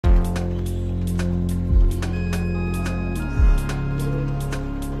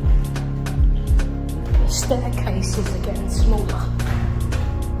staircases are getting smaller.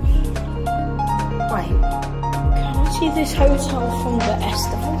 Wait, can I see this hotel from the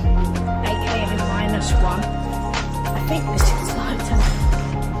Estival? AKA -1. I think this is the hotel.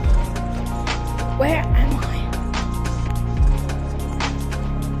 Where am I?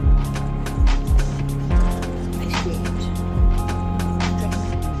 It's weird.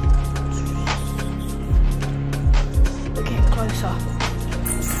 We're getting closer.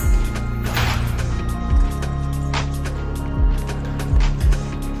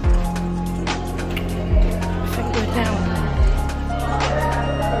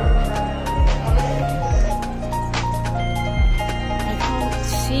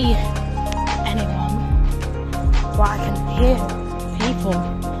 Anyone, but I can hear people.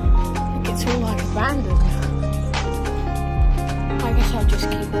 Like it's all like abandoned. I guess I'll just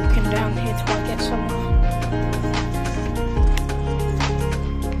keep walking down here till I get somewhere.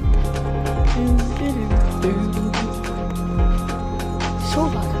 It's all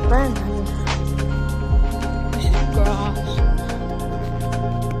like abandoned. This is grass.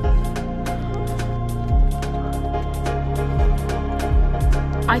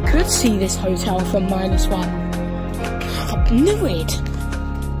 I could see this hotel from -1. I knew it.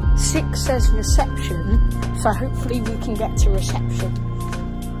 6 says reception, so hopefully we can get to reception.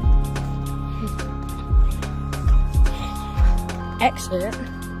 Exit.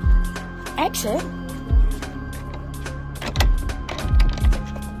 Exit?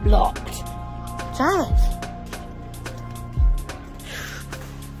 Locked. Damn it.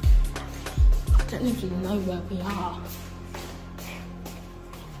 I don't even know where we are.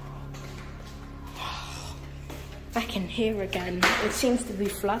 Back in here again. It seems to be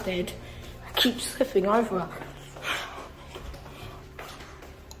flooded. I keep slipping over.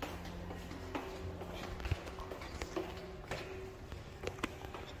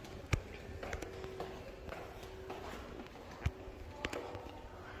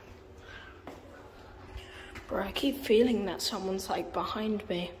 Bro, I keep feeling that someone's like behind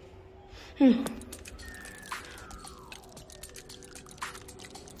me.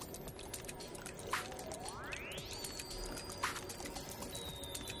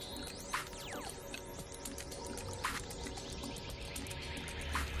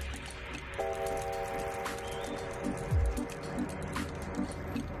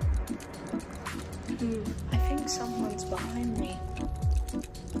 I think someone's behind me.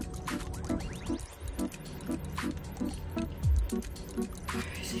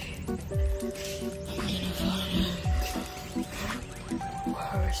 Where is he? I'm gonna find him.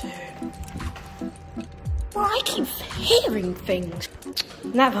 Where is he? Well, I keep hearing things.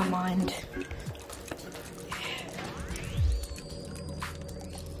 Never mind.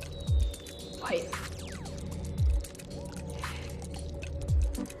 Wait.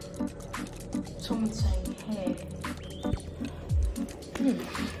 Someone's saying here.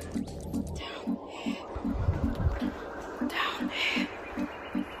 Down here.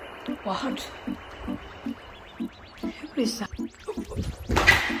 What? What is that?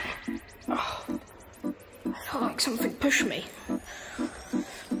 Oh, I felt like something pushed me.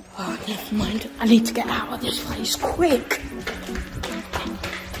 Oh, never mind. I need to get out of this place quick.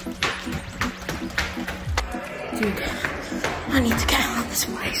 Dude, I need to get out of this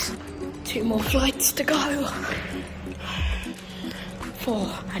place. 2 more flights to go. 4.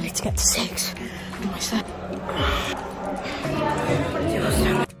 I need to get to 6. Almost there.